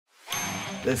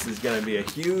This is gonna be a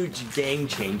huge game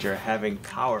changer having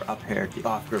power up here at the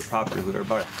off-grid property. We're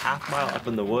about a half-mile up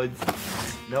in the woods.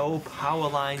 No power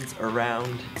lines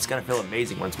around. It's gonna feel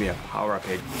amazing once we have power up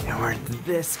here. And we're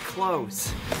this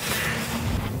close.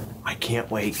 I can't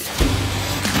wait.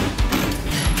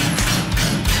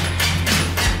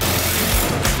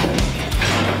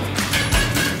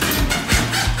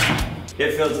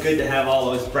 It feels good to have all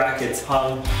those brackets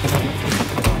hung.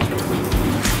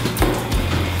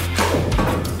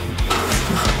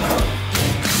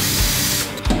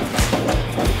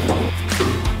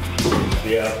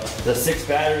 The 6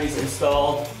 batteries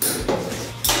installed.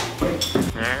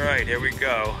 All right, here we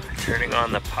go. Turning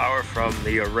on the power from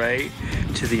the array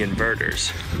to the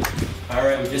inverters. All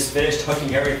right, we just finished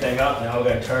hooking everything up. Now we're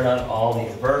gonna turn on all the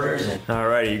inverters. All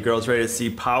right, you girls ready to see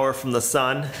power from the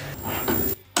sun?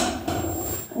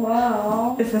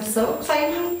 Wow, this is so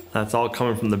exciting. That's all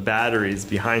coming from the batteries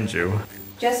behind you.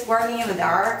 Just working in the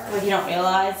dark, like you don't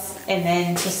realize, and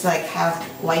then just like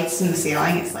have lights in the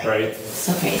ceiling, it's like, right.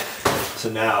 So great. So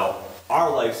now,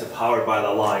 our lights are powered by the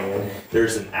Lion.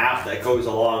 There's an app that goes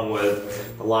along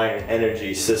with the Lion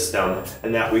energy system,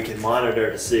 and that we can monitor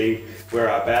to see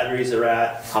where our batteries are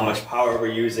at, how much power we're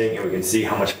using, and we can see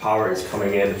how much power is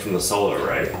coming in from the solar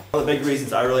array. One of the big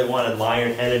reasons I really wanted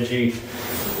Lion energy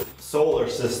solar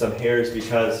system here is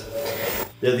because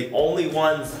they're the only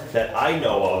ones that I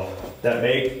know of that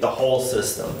make the whole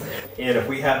system. And if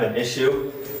we have an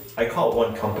issue, I call it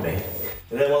one company.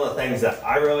 And then one of the things that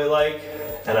I really like,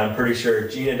 and I'm pretty sure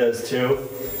Gina does too,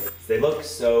 is they look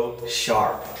so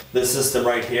sharp. This system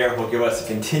right here will give us a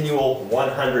continual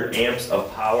 100 amps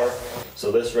of power.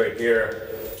 So this right here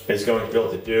is going to be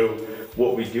able to do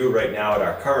what we do right now at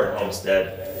our current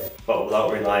homestead, but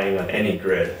without relying on any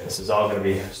grid. This is all going to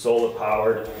be solar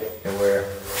powered, and we're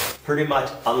pretty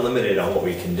much unlimited on what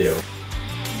we can do.